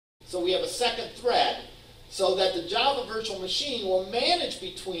So we have a second thread, so that the Java virtual machine will manage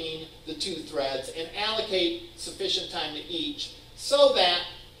between the two threads and allocate sufficient time to each, so that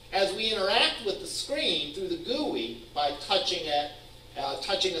as we interact with the screen through the GUI by touching it,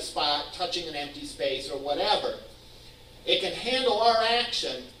 touching a spot, touching an empty space, or whatever, it can handle our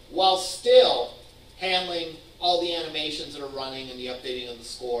action while still handling all the animations that are running and the updating of the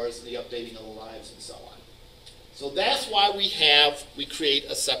scores and the updating of the lives and so on. So that's why we create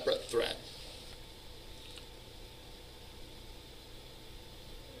a separate thread.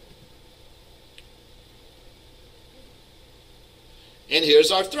 And here's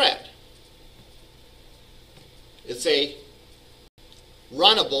our thread. It's a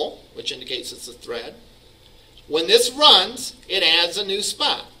runnable, which indicates it's a thread. When this runs, it adds a new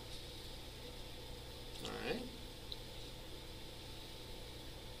spot. All right.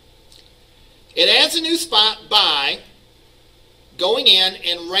 It adds a new spot by going in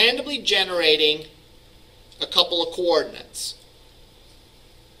and randomly generating a couple of coordinates.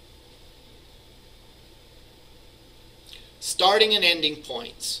 Starting and ending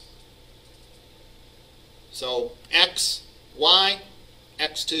points. So x, y,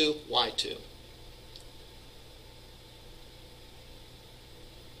 x2, y2.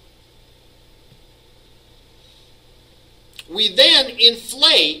 We then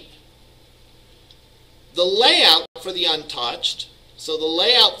inflate the layout for the untouched. So the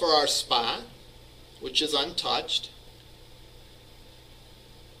layout for our spot, which is untouched,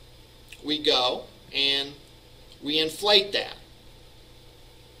 we go and we inflate that.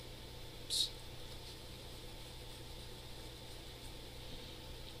 Oops.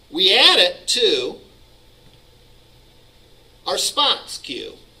 We add it to our spots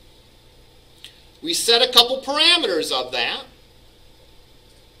queue. We set a couple parameters of that.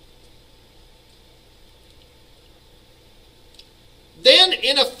 Then,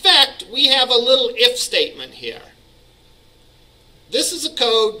 in effect, we have a little if statement here. This is a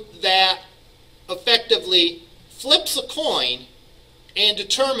code that effectively flips a coin and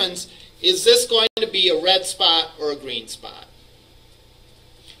determines, is this going to be a red spot or a green spot?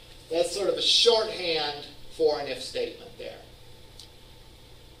 That's sort of a shorthand for an if statement there.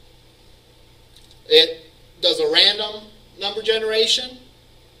 It does a random number generation.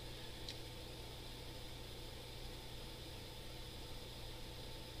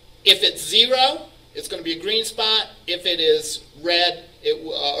 If it's 0, it's going to be a green spot. If it is red,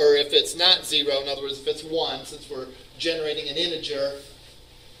 or if it's not 0, in other words, if it's 1, since we're generating an integer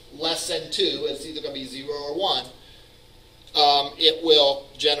less than 2, it's either going to be 0 or 1, it will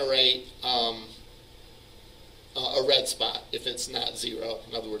generate a red spot if it's not 0,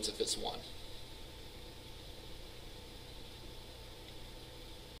 in other words, if it's 1.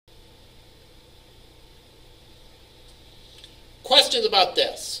 Questions about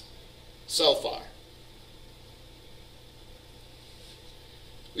this so far?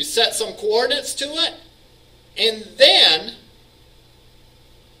 We set some coordinates to it, and then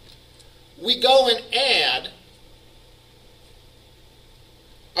we go and add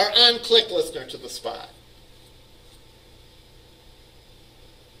our on-click listener to the spot.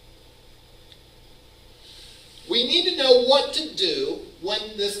 We need to know what to do when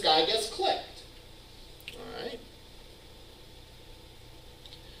this guy gets clicked. All right.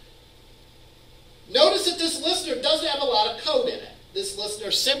 Notice that this listener doesn't have a lot of code in it. This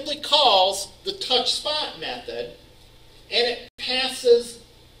listener simply calls the touch spot method, and it passes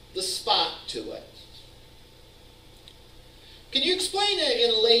the spot to it. Can you explain it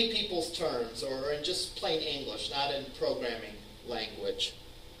in lay people's terms, or in just plain English, not in programming language,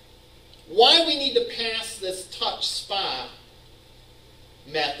 why we need to pass this touch spot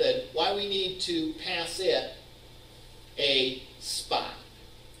method, why we need to pass it a spot?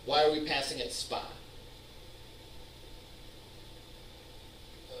 Why are we passing it spot?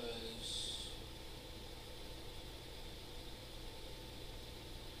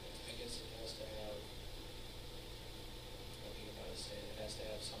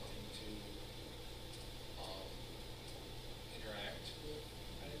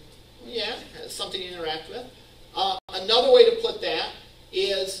 Yeah, something to interact with. Another way to put that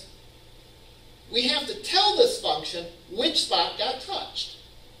is we have to tell this function which spot got touched.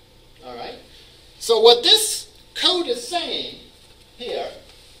 All right? So what this code is saying here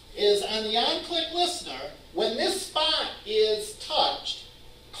is on the on-click listener, when this spot is touched,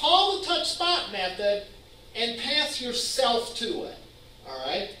 call the touch spot method and pass yourself to it. All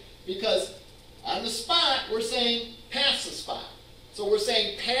right? Because on the spot, we're saying pass the spot. So we're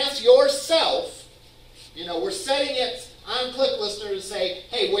saying pass yourself. You know, we're setting it on click listener to say,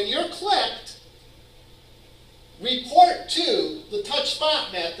 hey, when you're clicked, report to the touch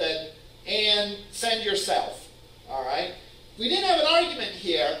spot method and send yourself. All right? If we didn't have an argument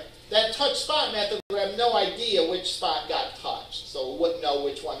here, that touch spot method would have no idea which spot got touched. So it wouldn't know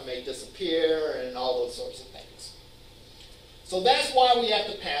which one to make disappear and all those sorts of things. So that's why we have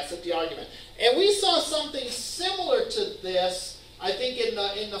to pass it the argument. And we saw something similar to this, I think, in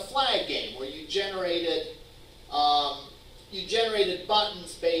the flag game, where you generated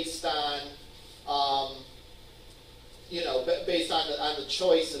buttons based on based on the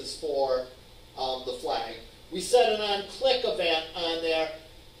choices for the flag. We set an on-click event on there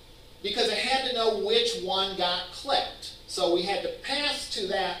because it had to know which one got clicked. So we had to pass to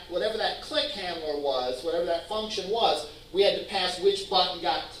that, whatever that click handler was, whatever that function was, we had to pass which button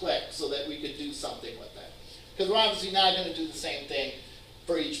got clicked so that we could do something with that. Because we're obviously not going to do the same thing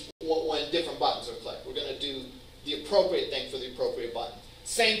for each when different buttons are clicked. We're going to do the appropriate thing for the appropriate button.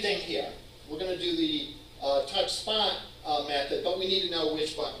 Same thing here. We're going to do the touch spot method, but we need to know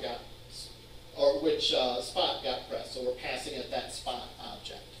which button got, or which spot got pressed. So we're passing it that spot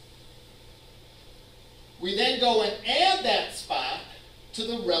object. We then go and add that spot to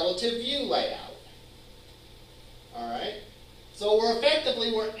the relative view layout. All right? So we're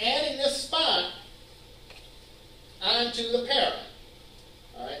adding this spot onto the parent.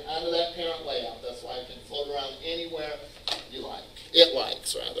 All right? Onto that parent layout. That's why it can float around anywhere you like. It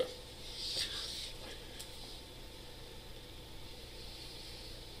likes, rather.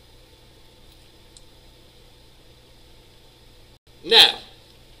 Now,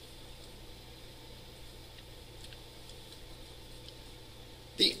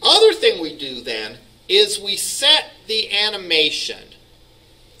 the other thing we do then is we set the animation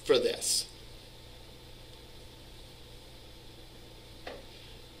for this.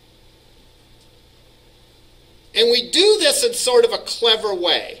 And we do this in sort of a clever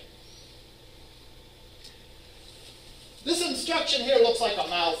way. This instruction here looks like a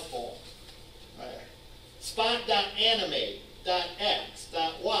mouthful. Right?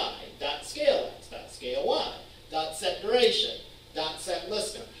 Spot.animate.x.y.scalex.scale y. Set duration. Set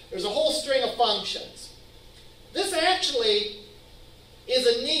listener. There's a whole string of functions. This actually is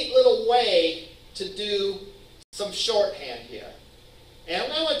a neat little way to do some shorthand here.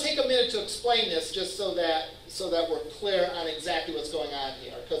 And I want to take a minute to explain this just so that we're clear on exactly what's going on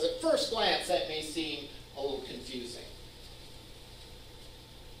here. Because at first glance that may seem a little confusing.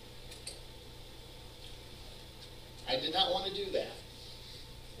 I did not want to do that.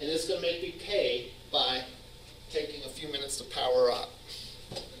 And it's going to make me pay by taking a few minutes to power up.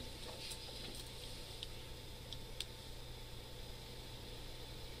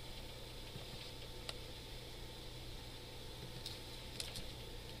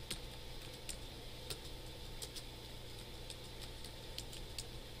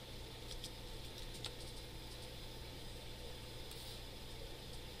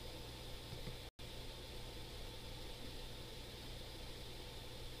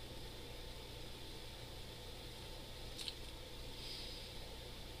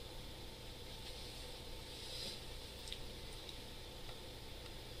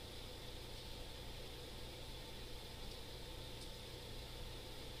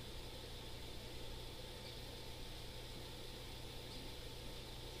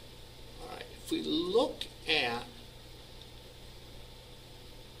 If we look at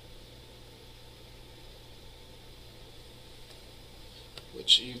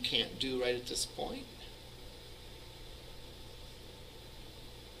which you can't do right at this point.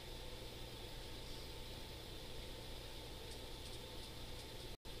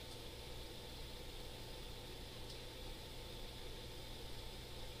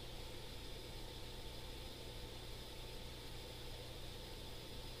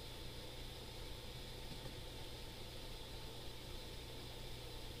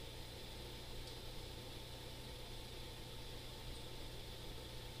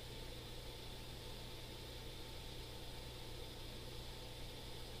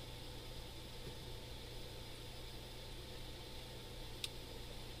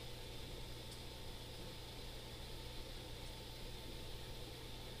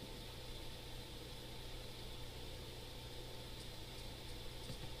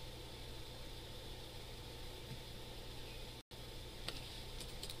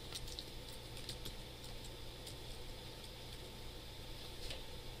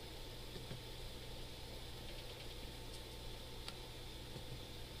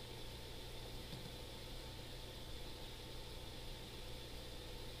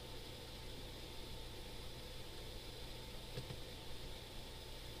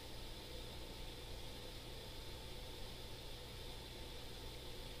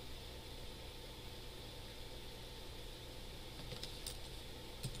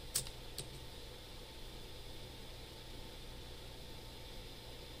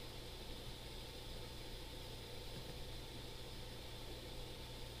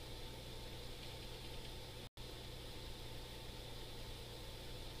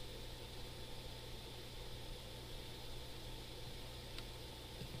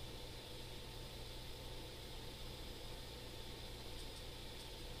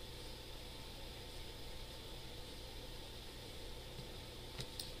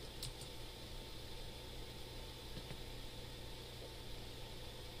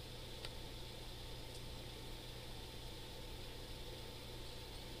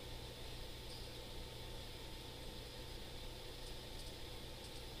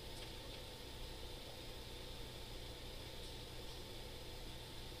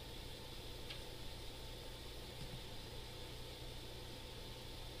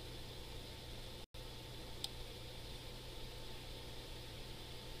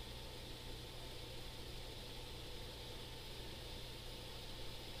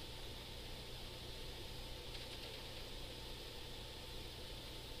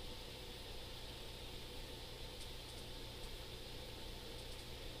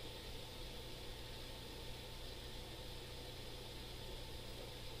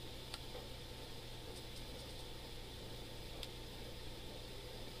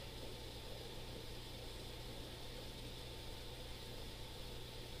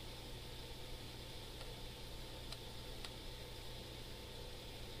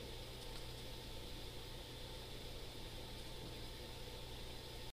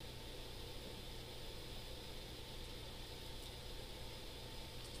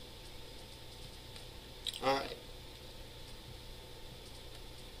 All right.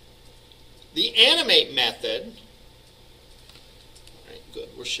 The animate method, all right, good,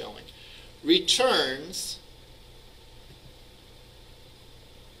 we're showing, returns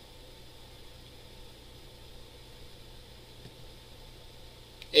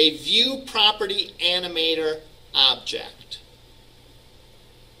a view property animator object.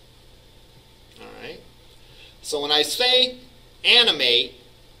 All right. So when I say animate,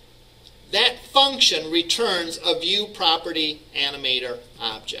 that function returns a view property animator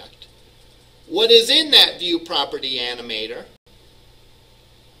object. What is in that view property animator?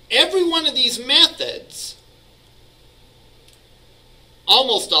 Every one of these methods,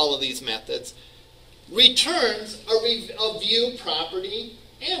 almost all of these methods, returns a view property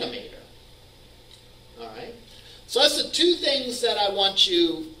animator. All right? So that's the two things that I want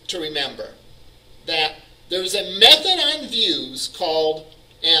you to remember. That there's a method on views called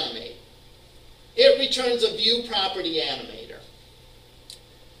animate. It returns a view property animator.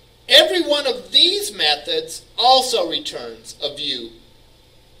 Every one of these methods also returns a view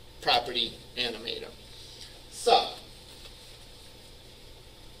property animator. So,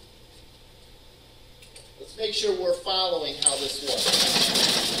 let's make sure we're following how this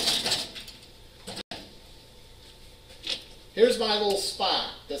works. Here's my little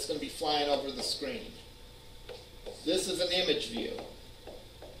spot that's going to be flying over the screen. This is an image view.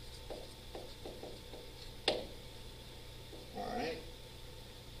 All right.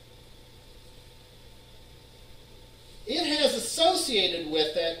 It has associated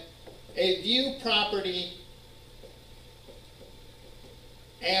with it a view property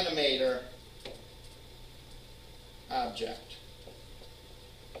animator object.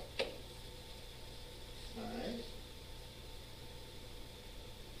 All right.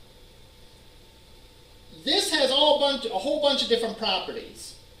 This has a whole bunch of different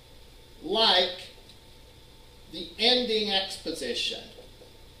properties, like the ending x position,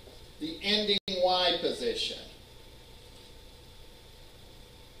 the ending y position,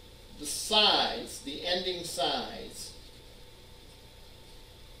 the size, the ending size,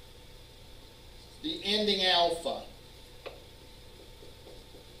 the ending alpha,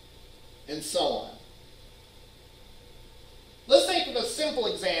 and so on. Let's think of a simple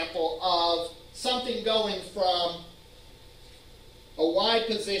example of something going from a y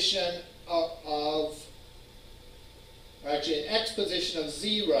position or actually an x position of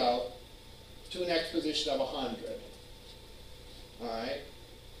 0 to an x position of 100. All right?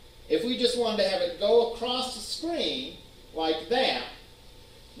 If we just wanted to have it go across the screen like that,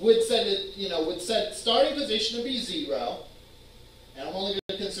 would set its starting position to be 0, and I'm only going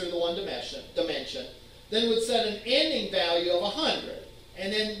to consider the one dimension, then would set an ending value of 100.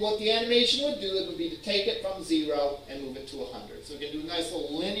 And then what the animation would do, it would be to take it from 0 and move it to 100. So we can do a nice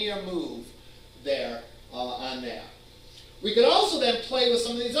little linear move there on that. We could also then play with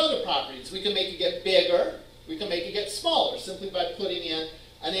some of these other properties. We can make it get bigger. We can make it get smaller simply by putting in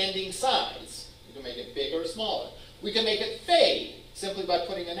an ending size. We can make it bigger or smaller. We can make it fade simply by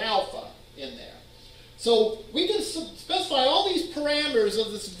putting an alpha in there. So we can specify all these parameters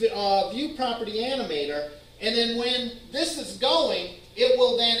of this view property animator, and then when this is going, it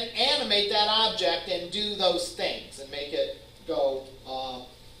will then animate that object and do those things and make it go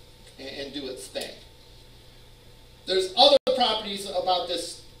and do its thing. There's other properties about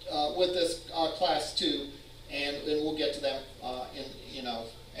this with this class too, and we'll get to them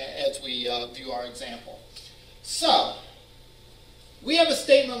as we view our example. So we have a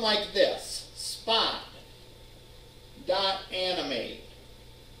statement like this: spot.animate.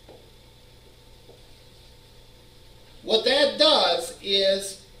 What that does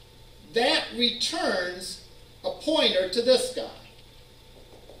is that returns a pointer to this guy.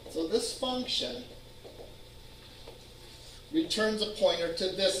 So this function returns a pointer to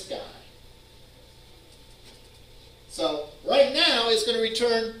this guy. So right now it's going to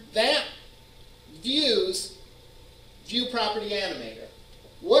return that view property animator.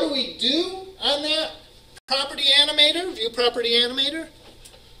 What do we do on that property animator, view property animator?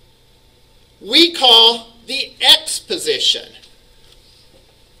 We call the x position.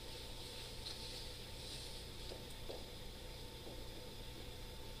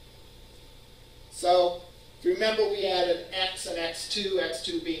 So if you remember, we had an x and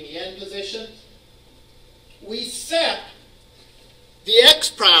x2 being the end position. We set the x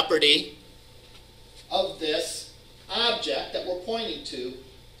property of this object that we're pointing to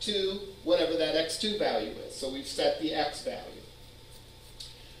whatever that x2 value is. So we've set the x value.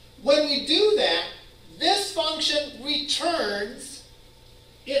 When we do that, this function returns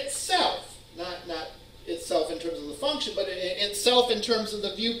itself, not itself in terms of the function, but itself in terms of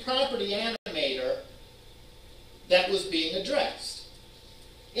the view property animator that was being addressed.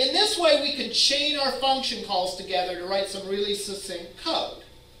 In this way, we can chain our function calls together to write some really succinct code.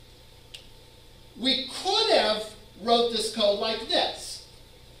 We could have wrote this code like this.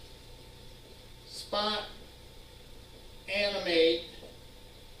 Spot animate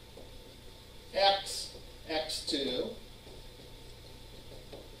x, x2,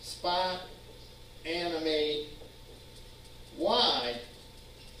 spot animate y,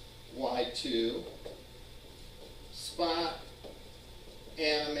 y2, spot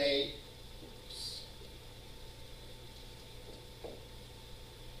animate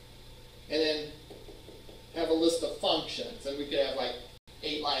and then have a list of functions, and we could have like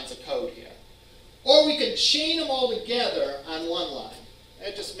 8 lines of code here. Or we could chain them all together on one line.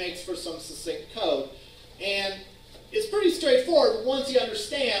 That just makes for some succinct code. And it's pretty straightforward once you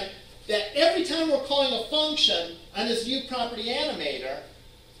understand that every time we're calling a function on this viewPropertyAnimator,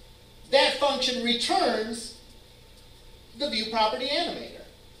 that function returns the viewPropertyAnimator.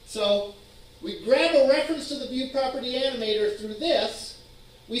 So we grab a reference to the viewPropertyAnimator through this.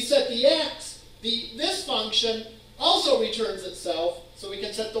 We set the x. This function also returns itself, so we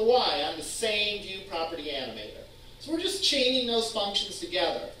can set the y on the same viewPropertyAnimator. So we're just chaining those functions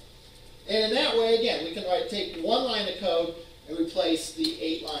together. And in that way, again, we can take one line of code and replace the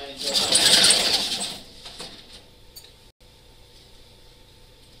 8 lines of code.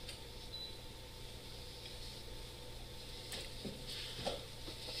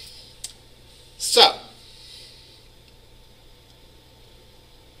 So,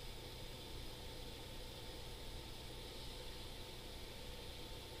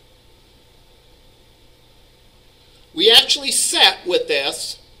 we actually set with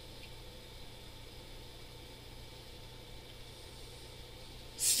this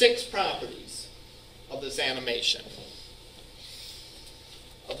six properties of this animation,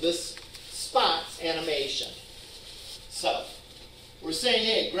 of this spots animation. So we're saying,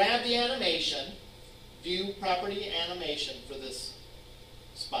 hey, grab the animation, view property animation for this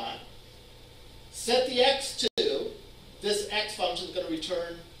spot, set the x to, this x function is going to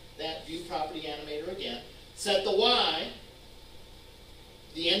return that view property animator again. Set the y,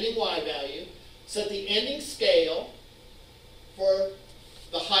 the ending y value. Set the ending scale for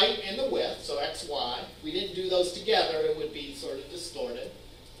the height and the width, so x, y. If we didn't do those together, it would be sort of distorted.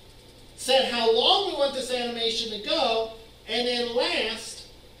 Set how long we want this animation to go, and then last,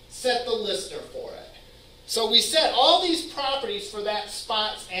 set the listener for it. So we set all these properties for that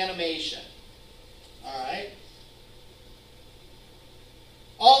spots animation. All right?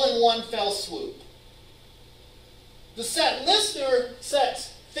 All in one fell swoop. The set listener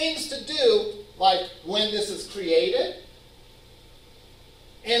sets things to do, like when this is created,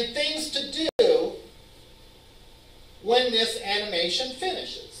 and things to do when this animation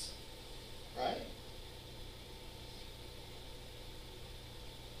finishes. Right?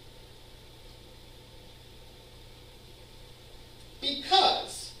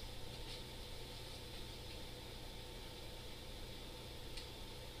 Because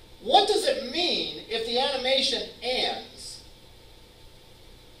what does it mean if the animation ends?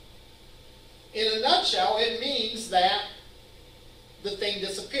 In a nutshell, it means that the thing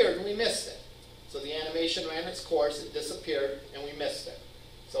disappeared and we missed it. So the animation ran its course, it disappeared, and we missed it.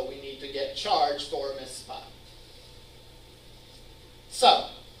 So we need to get charged for a missed spot. So,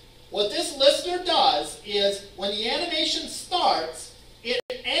 what this listener does is, when the animation starts, it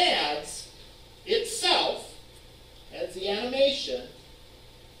adds itself, adds the animation,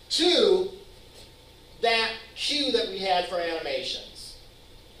 to that queue that we had for animations.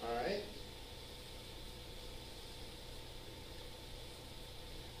 All right?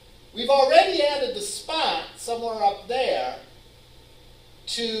 We've already added the spot somewhere up there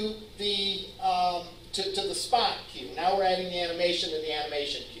to the spot queue. Now we're adding the animation to the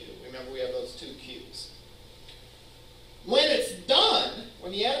animation queue. Remember, we have those two queues. When it's done,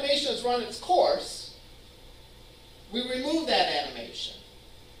 when the animation has run its course, we remove that animation.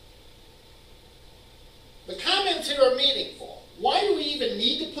 The comments here are meaningful. Why do we even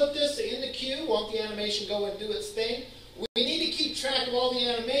need to put this in the queue? Won't the animation go and do its thing? We need to keep track of all the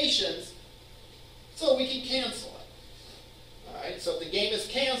animations so we can cancel it. All right? So if the game is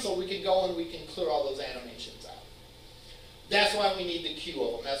canceled, we can go and we can clear all those animations out. That's why we need the queue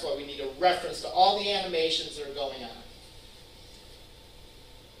of them. That's why we need a reference to all the animations that are going on.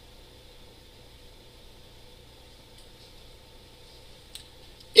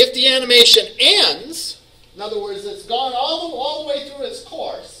 If the animation ends, in other words, it's gone all the way through its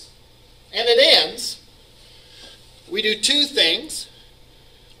course, and it ends, we do two things.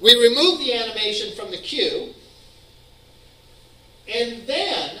 We remove the animation from the queue, and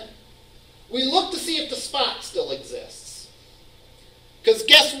then we look to see if the spot still exists.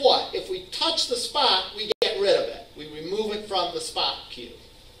 touch the spot, we get rid of it. We remove it from the spot queue.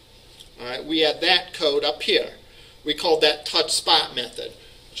 All right, we had that code up here. We called that touch spot method,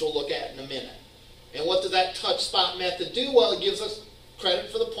 which we'll look at in a minute. And what does that touch spot method do? Well, it gives us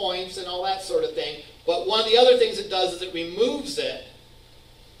credit for the points and all that sort of thing. But one of the other things it does is it removes it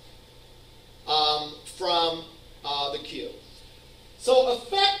from the queue. So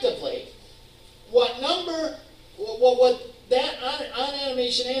effectively, what that on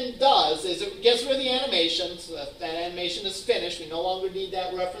animation end does is it gets rid of the animation, so that animation is finished. We no longer need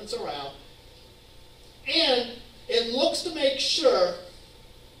that reference around. And it looks to make sure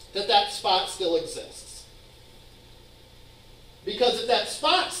that that spot still exists. Because if that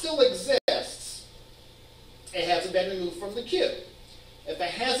spot still exists, it hasn't been removed from the queue. If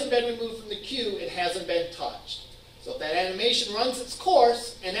it hasn't been removed from the queue, it hasn't been touched. So if that animation runs its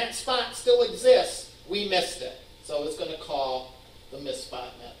course and that spot still exists, we missed it. So it's going to call the miss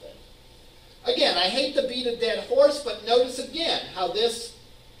spot method. Again, I hate to beat a dead horse, but notice again how this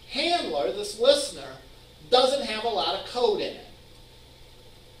handler, this listener, doesn't have a lot of code in it.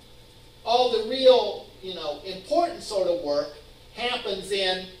 All the real, important sort of work happens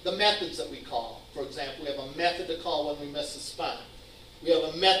in the methods that we call. For example, we have a method to call when we miss a spot. We have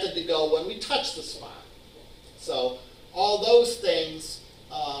a method to go when we touch the spot. So all those things,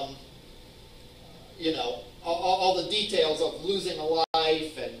 all the details of losing a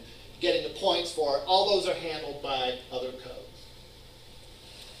life and getting the points for it, all those are handled by other code.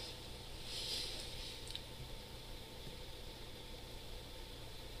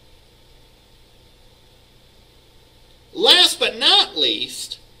 Last but not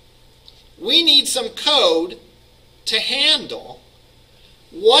least, we need some code to handle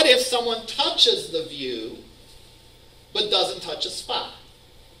what if someone touches the view but doesn't touch a spot.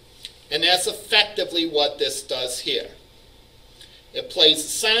 And that's effectively what this does here. It plays the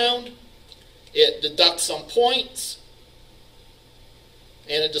sound, it deducts some points,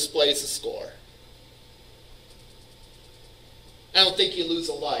 and it displays the score. I don't think you lose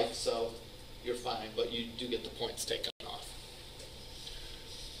a life, so you're fine, but you do get the points taken off.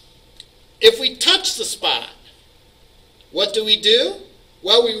 If we touch the spot, what do?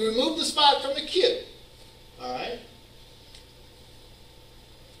 Well, we remove the spot from the queue. All right?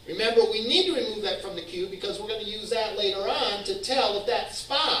 Remember, we need to remove that from the queue because we're going to use that later on to tell if that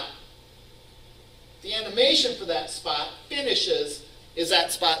spot, the animation for that spot finishes, is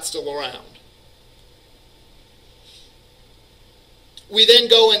that spot still around? We then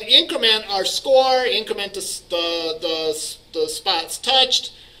go and increment our score, increment the spots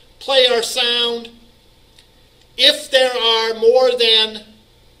touched, play our sound. If there are more than,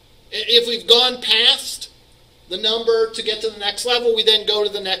 if we've gone past the number to get to the next level, we then go to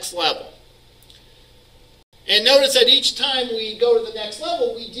the next level. And notice that each time we go to the next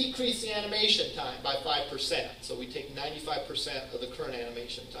level, we decrease the animation time by 5%. So we take 95% of the current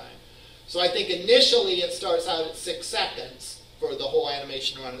animation time. So I think initially it starts out at 6 seconds for the whole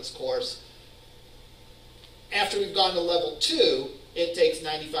animation to run its course. After we've gone to level 2, it takes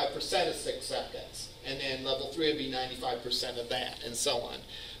 95% of 6 seconds. And then level 3 would be 95% of that, and so on.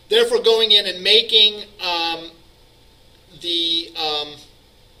 Therefore, going in and making the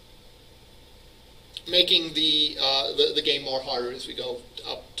game more harder as we go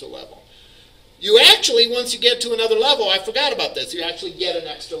up to level. You actually, once you get to another level, I forgot about this, you actually get an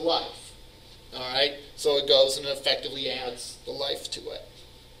extra life. All right? So it goes and effectively adds the life to it.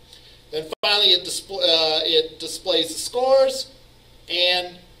 Then finally it displays the scores,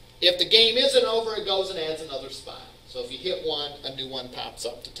 and if the game isn't over, it goes and adds another spot. So if you hit one, a new one pops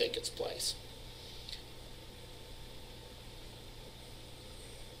up to take its place.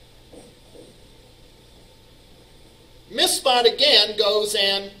 Miss spot again goes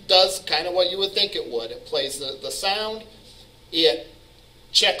and does kind of what you would think it would. It plays the sound. It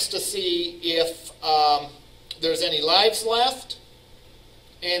checks to see if there's any lives left.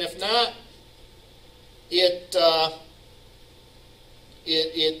 And if not,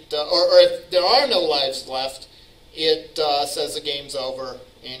 or if there are no lives left, it says the game's over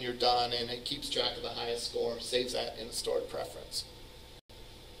and you're done, and it keeps track of the highest score, saves that in a stored preference.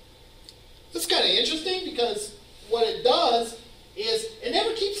 This is kind of interesting because what it does is it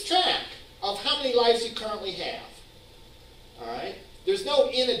never keeps track of how many lives you currently have. All right? There's no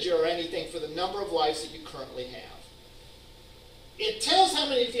integer or anything for the number of lives that you currently have. It tells how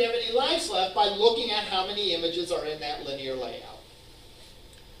many, if you have any lives left, by looking at how many images are in that linear layout.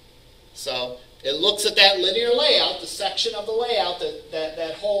 So it looks at that linear layout, the section of the layout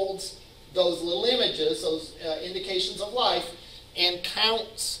that holds those little images, those indications of life, and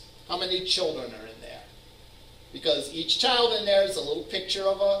counts how many children are in there. Because each child in there is a little picture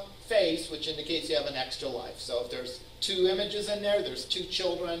of a face, which indicates you have an extra life. So if there's 2 images in there, there's 2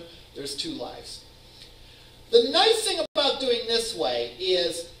 children, there's 2 lives. The nice thing about doing this way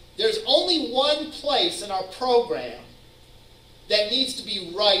is there's only one place in our program that needs to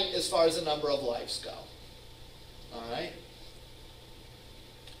be right as far as the number of lives go. All right?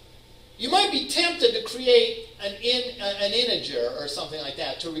 You might be tempted to create an integer or something like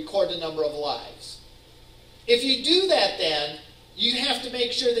that to record the number of lives. If you do that, then you have to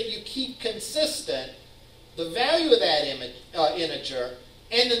make sure that you keep consistent the value of that integer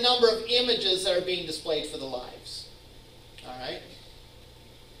and the number of images that are being displayed for the lives. All right?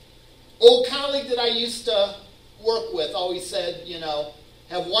 Old colleague that I used to work with always said, you know,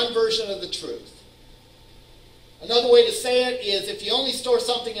 have one version of the truth. Another way to say it is if you only store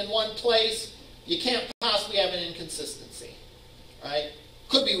something in one place, you can't possibly have an inconsistency. Right?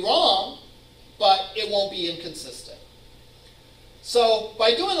 Could be wrong, but it won't be inconsistent. So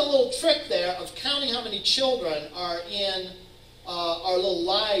by doing a little trick there of counting how many children are in our little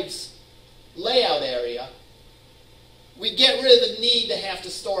lives layout area, we get rid of the need to have to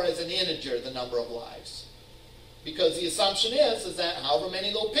store as an integer the number of lives. Because the assumption is that however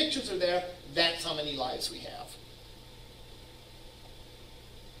many little pictures are there, that's how many lives we have.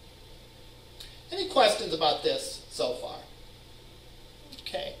 Any questions about this so far?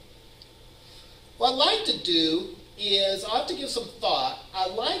 Okay. What I'd like to do is, I'll have to give some thought.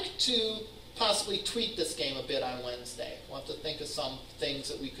 I'd like to possibly tweak this game a bit on Wednesday. We'll have to think of some things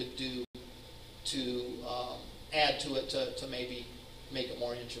that we could do to add to it to maybe make it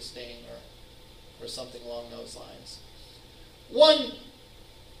more interesting or something along those lines. One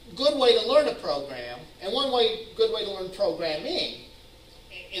good way to learn a program, and good way to learn programming,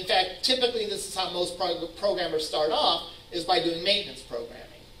 in fact, typically this is how most programmers start off, is by doing maintenance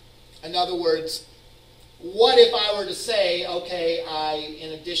programming. In other words, what if I were to say, okay,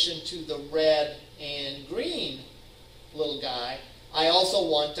 in addition to the red and green little guy, I also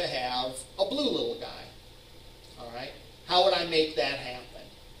want to have a blue little guy. All right? How would I make that happen?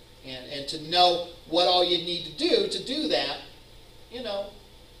 And to know what all you need to do that, you know,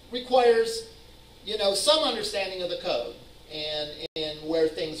 requires, you know, some understanding of the code and where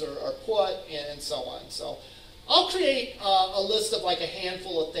things are put and so on. So I'll create a list of like a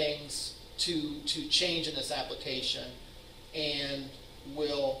handful of things to change in this application, and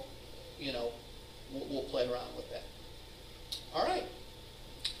we'll play around with that. All right.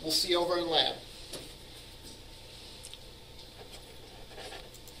 We'll see you over in lab.